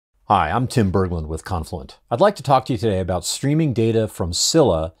Hi, I'm Tim Berglund with Confluent. I'd like to talk to you today about streaming data from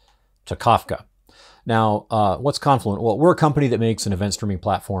Scylla to Kafka. Now, what's Confluent? Well, we're a company that makes an event streaming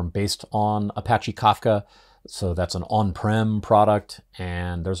platform based on Apache Kafka. So that's an on-prem product.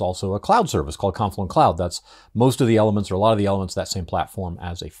 And there's also a cloud service called Confluent Cloud. That's most of the elements or a lot of the elements of that same platform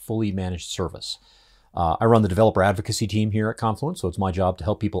as a fully managed service. I run the developer advocacy team here at Confluent, so it's my job to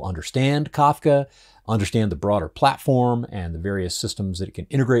help people understand Kafka, understand the broader platform and the various systems that it can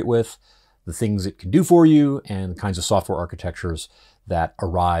integrate with, the things it can do for you, and the kinds of software architectures that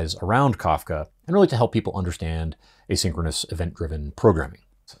arise around Kafka, and really to help people understand asynchronous event-driven programming.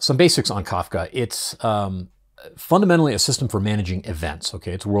 Some basics on Kafka. It's fundamentally a system for managing events.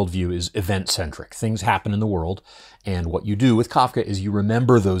 Okay, its worldview is event-centric. Things happen in the world, and what you do with Kafka is you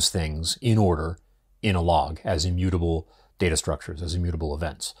remember those things in order in a log as immutable data structures, as immutable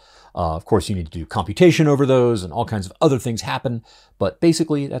events. Of course, you need to do computation over those and all kinds of other things happen, but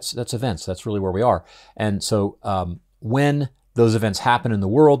basically that's events. That's really where we are. And so when those events happen in the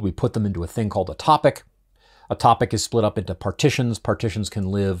world, we put them into a thing called a topic. A topic is split up into partitions. Partitions can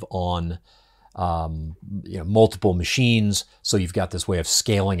live on multiple machines. So you've got this way of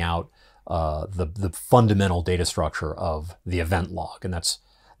scaling out the fundamental data structure of the event log. And that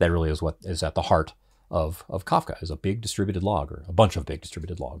really is what is at the heart of Kafka, is a big distributed log, or a bunch of big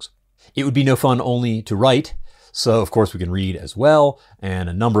distributed logs. It would be no fun only to write, so of course we can read as well, and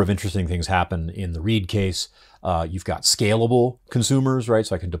a number of interesting things happen in the read case. You've got scalable consumers, right?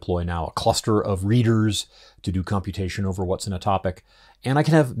 So I can deploy now a cluster of readers to do computation over what's in a topic, and I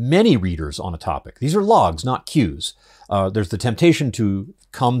can have many readers on a topic. These are logs, not queues. There's the temptation to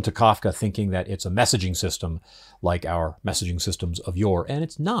come to Kafka thinking that it's a messaging system like our messaging systems of yore, and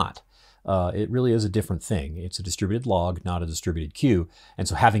it's not. It really is a different thing. It's a distributed log, not a distributed queue. And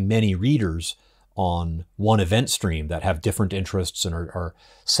so having many readers on one event stream that have different interests and are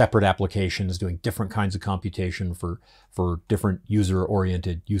separate applications doing different kinds of computation for different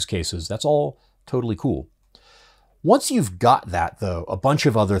user-oriented use cases, that's all totally cool. Once you've got that, though, a bunch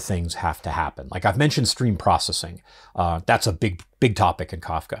of other things have to happen. Like I've mentioned stream processing. That's a big topic in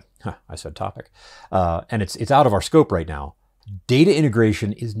Kafka. I said topic. And it's out of our scope right now. Data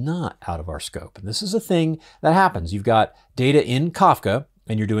integration is not out of our scope. And this is a thing that happens. You've got data in Kafka,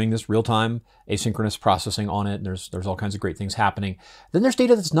 and you're doing this real-time asynchronous processing on it, and there's all kinds of great things happening. Then there's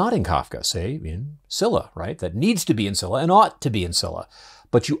data that's not in Kafka, say in Scylla, right? That needs to be in Scylla and ought to be in Scylla.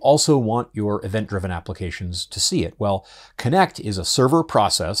 But you also want your event-driven applications to see it. Well, Connect is a server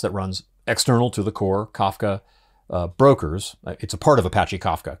process that runs external to the core Kafka brokers. It's a part of Apache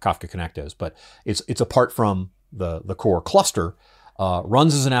Kafka. Kafka Connect is, but it's apart from the core cluster,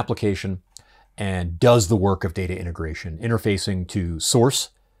 runs as an application and does the work of data integration, interfacing to source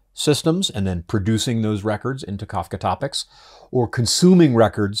systems and then producing those records into Kafka topics, or consuming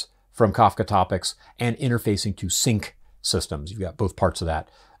records from Kafka topics and interfacing to sync systems. You've got both parts of that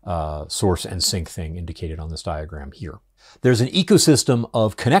source and sync thing indicated on this diagram here. There's an ecosystem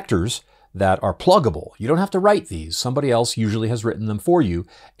of connectors that are pluggable. You don't have to write these. Somebody else usually has written them for you,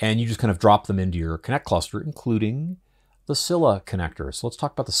 and you just kind of drop them into your Connect cluster, including the Scylla connector. So let's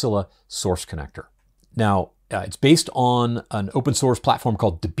talk about the Scylla source connector. Now, it's based on an open source platform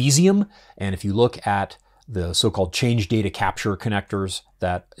called Debezium, and if you look at the so-called change data capture connectors,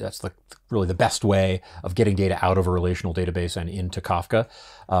 that's really the best way of getting data out of a relational database and into Kafka.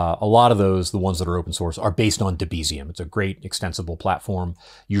 A lot of those, the ones that are open source, are based on Debezium. It's a great extensible platform.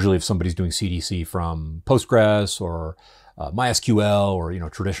 Usually if somebody's doing CDC from Postgres or MySQL or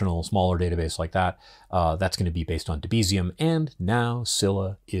traditional smaller database like that, that's going to be based on Debezium, and now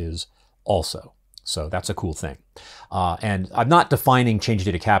Scylla is also. So that's a cool thing. And I'm not defining change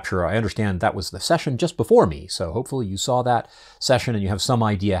data capture. I understand that was the session just before me. So hopefully you saw that session and you have some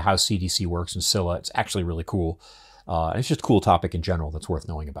idea how CDC works in Scylla. It's actually really cool. It's just a cool topic in general that's worth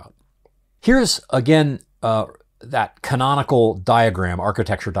knowing about. Here's, again, that canonical diagram,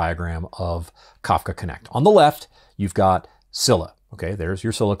 architecture diagram of Kafka Connect. On the left, you've got Scylla. Okay, there's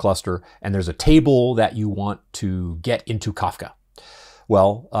your Scylla cluster, and there's a table that you want to get into Kafka.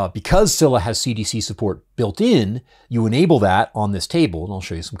 Well, because Scylla has CDC support built in, you enable that on this table, and I'll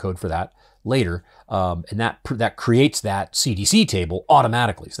show you some code for that later, and that creates that CDC table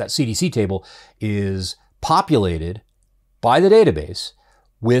automatically. So that CDC table is populated by the database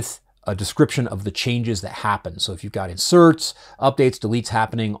with a description of the changes that happen. So if you've got inserts, updates, deletes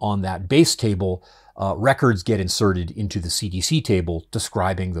happening on that base table, records get inserted into the CDC table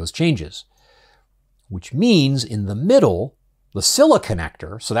describing those changes, which means in the middle, the Scylla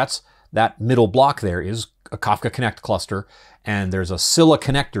connector, so that middle block there is a Kafka Connect cluster, and there's a Scylla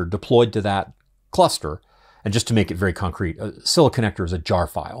connector deployed to that cluster, And just to make it very concrete, Scylla Connector is a jar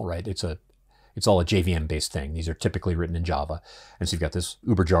file, right? It's all a JVM-based thing. These are typically written in Java. And so you've got this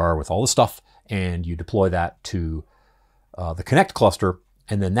Uber jar with all the stuff, and you deploy that to the Connect cluster,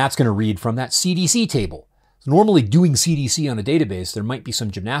 and then that's going to read from that CDC table. So normally doing CDC on a database, there might be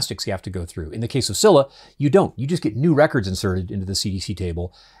some gymnastics you have to go through. In the case of Scylla, you don't. You just get new records inserted into the CDC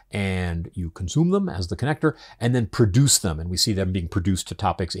table, and you consume them as the connector, and then produce them. And we see them being produced to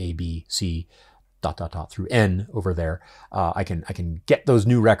topics A, B, C, ... through N over there. I can get those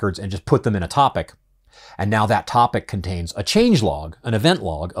new records and just put them in a topic. And now that topic contains a change log, an event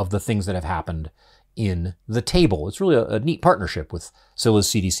log of the things that have happened in the table. It's really a neat partnership with Scylla's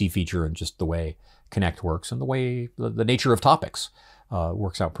CDC feature and just the way Connect works and the way the nature of topics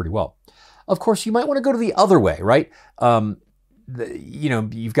works out pretty well. Of course, you might want to go to the other way, right?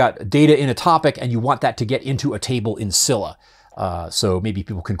 You've got data in a topic and you want that to get into a table in Scylla. So maybe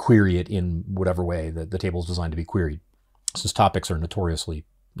people can query it in whatever way the table is designed to be queried, since topics are notoriously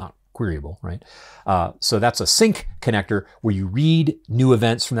not queryable, right? So that's a sync connector where you read new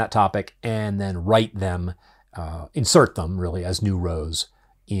events from that topic and then write them, insert them really as new rows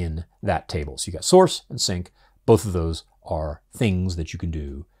in that table. So you got source and sync. Both of those are things that you can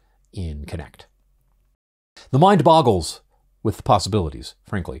do in Connect. The mind boggles with the possibilities,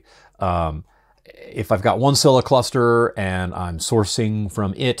 frankly. If I've got one Scylla cluster and I'm sourcing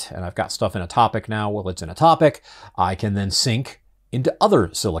from it and I've got stuff in a topic now, well, it's in a topic, I can then sync into other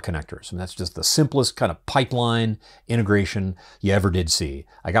Scylla connectors. And that's just the simplest kind of pipeline integration you ever did see.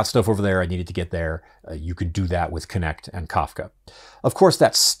 I got stuff over there, I needed to get there. You can do that with Connect and Kafka. Of course,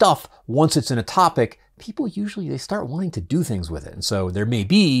 that stuff, once it's in a topic, people usually, they start wanting to do things with it. And so there may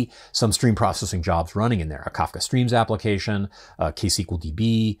be some stream processing jobs running in there, a Kafka Streams application, a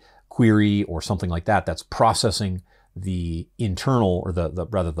KSQLDB query, or something like that that's processing the internal, or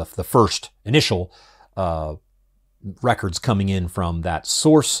the first initial records coming in from that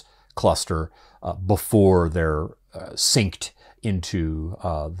source cluster before they're synced into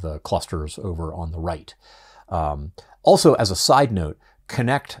the clusters over on the right. Also, as a side note,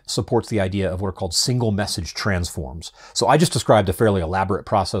 Connect supports the idea of what are called single message transforms. So I just described a fairly elaborate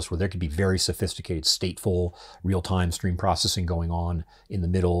process where there could be very sophisticated stateful real-time stream processing going on in the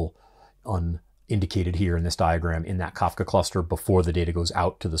middle, indicated here in this diagram, in that Kafka cluster before the data goes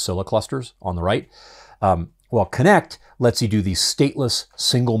out to the Scylla clusters on the right. Well, Connect lets you do these stateless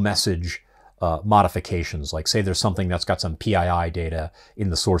single message modifications. Like say there's something that's got some PII data in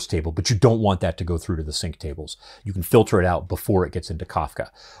the source table, but you don't want that to go through to the sync tables. You can filter it out before it gets into Kafka.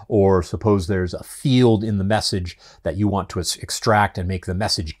 Or suppose there's a field in the message that you want to extract and make the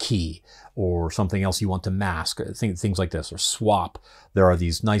message key, or something else you want to mask, things like this, or swap. There are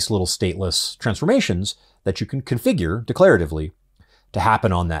these nice little stateless transformations that you can configure declaratively to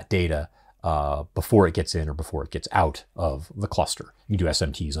happen on that data before it gets in or before it gets out of the cluster. You can do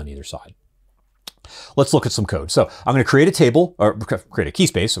SMTs on either side. Let's look at some code. So I'm going to create a table, or create a key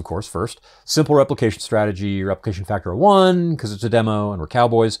space, of course, first. Simple replication strategy, replication factor of 1, because it's a demo and we're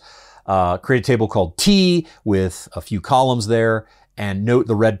cowboys. Create a table called T with a few columns there, and note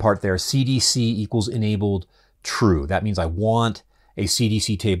the red part there, CDC equals enabled true. That means I want a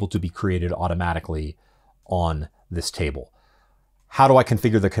CDC table to be created automatically on this table. How do I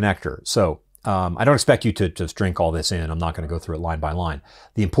configure the connector? So I don't expect you to just drink all this in. I'm not going to go through it line by line.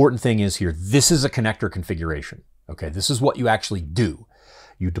 The important thing is here, this is a connector configuration. Okay, this is what you actually do.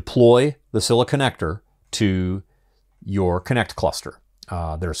 You deploy the Scylla connector to your Connect cluster.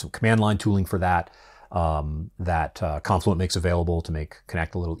 There's some command line tooling for that Confluent makes available to make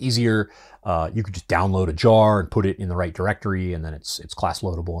Connect a little easier. You could just download a jar and put it in the right directory, and then it's class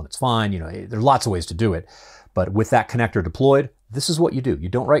loadable and it's fine. You know, there's lots of ways to do it. But with that connector deployed, this is what you do. You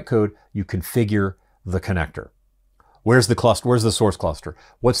don't write code, you configure the connector. Where's the cluster? Where's the source cluster?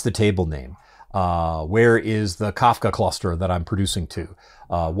 What's the table name? Where is the Kafka cluster that I'm producing to?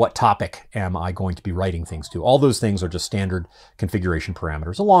 What topic am I going to be writing things to? All those things are just standard configuration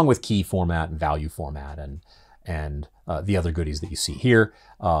parameters, along with key format and value format and the other goodies that you see here.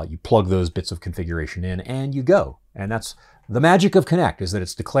 You plug those bits of configuration in and you go. And that's the magic of Connect, is that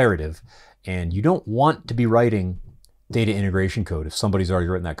it's declarative, and you don't want to be writing data integration code if somebody's already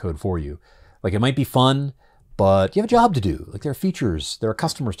written that code for you. Like, it might be fun, but you have a job to do. Like, there are features, there are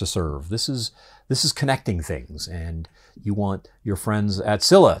customers to serve. This is connecting things, and you want your friends at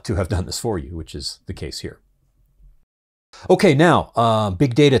Scylla to have done this for you, which is the case here. Okay, now,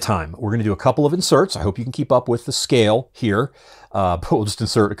 big data time. We're gonna do a couple of inserts. I hope you can keep up with the scale here, but we'll just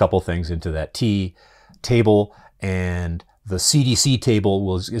insert a couple of things into that T table, and the CDC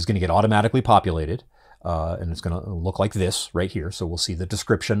table is gonna get automatically populated. And it's going to look like this right here. So we'll see the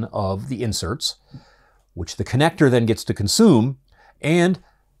description of the inserts. which the connector then gets to consume, and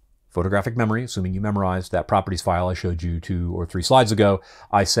photographic memory, assuming you memorized that properties file I showed you 2 or 3 slides ago.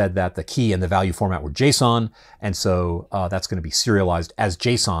 I said that the key and the value format were JSON, and so that's going to be serialized as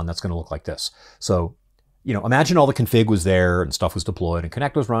JSON. That's going to look like this. So, you know, imagine all the config was there and stuff was deployed and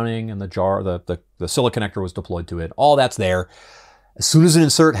Connect was running and the Scylla connector was deployed to it. All that's there. As soon as an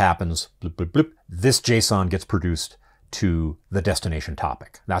insert happens, blip, blip, blip, this JSON gets produced to the destination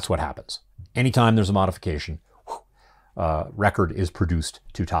topic. That's what happens. Anytime there's a modification, record is produced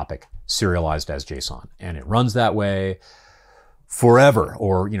to topic, serialized as JSON, and it runs that way forever,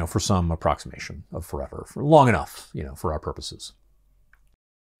 or, you know, for some approximation of forever, for long enough, you know, for our purposes.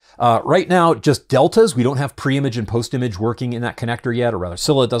 Right now, just deltas. We don't have pre-image and post-image working in that connector yet, or rather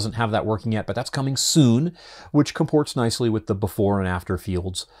Scylla doesn't have that working yet, but that's coming soon, which comports nicely with the before and after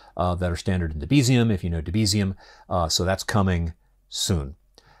fields that are standard in Debezium, if you know Debezium. So that's coming soon.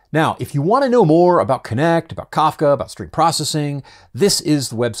 Now, if you want to know more about Connect, about Kafka, about stream processing, this is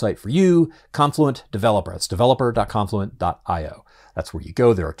the website for you, Confluent Developer. That's developer.confluent.io. That's where you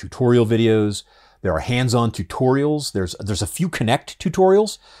go. There are tutorial videos. There are hands-on tutorials. There's a few Connect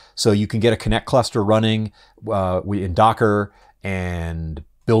tutorials. So you can get a Connect cluster running in Docker and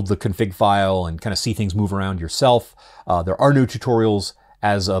build the config file and kind of see things move around yourself. There are no tutorials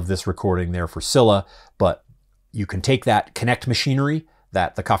as of this recording there for Scylla, but you can take that Connect machinery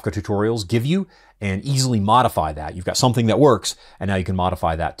that the Kafka tutorials give you and easily modify that. You've got something that works, and now you can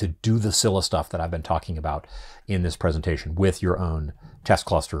modify that to do the Scylla stuff that I've been talking about in this presentation with your own test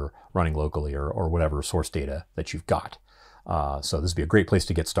cluster running locally or whatever source data that you've got. So this would be a great place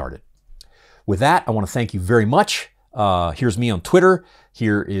to get started. With that, I want to thank you very much. Here's me on Twitter.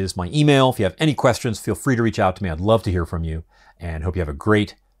 Here is my email. If you have any questions, feel free to reach out to me. I'd love to hear from you, and hope you have a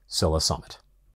great Scylla Summit.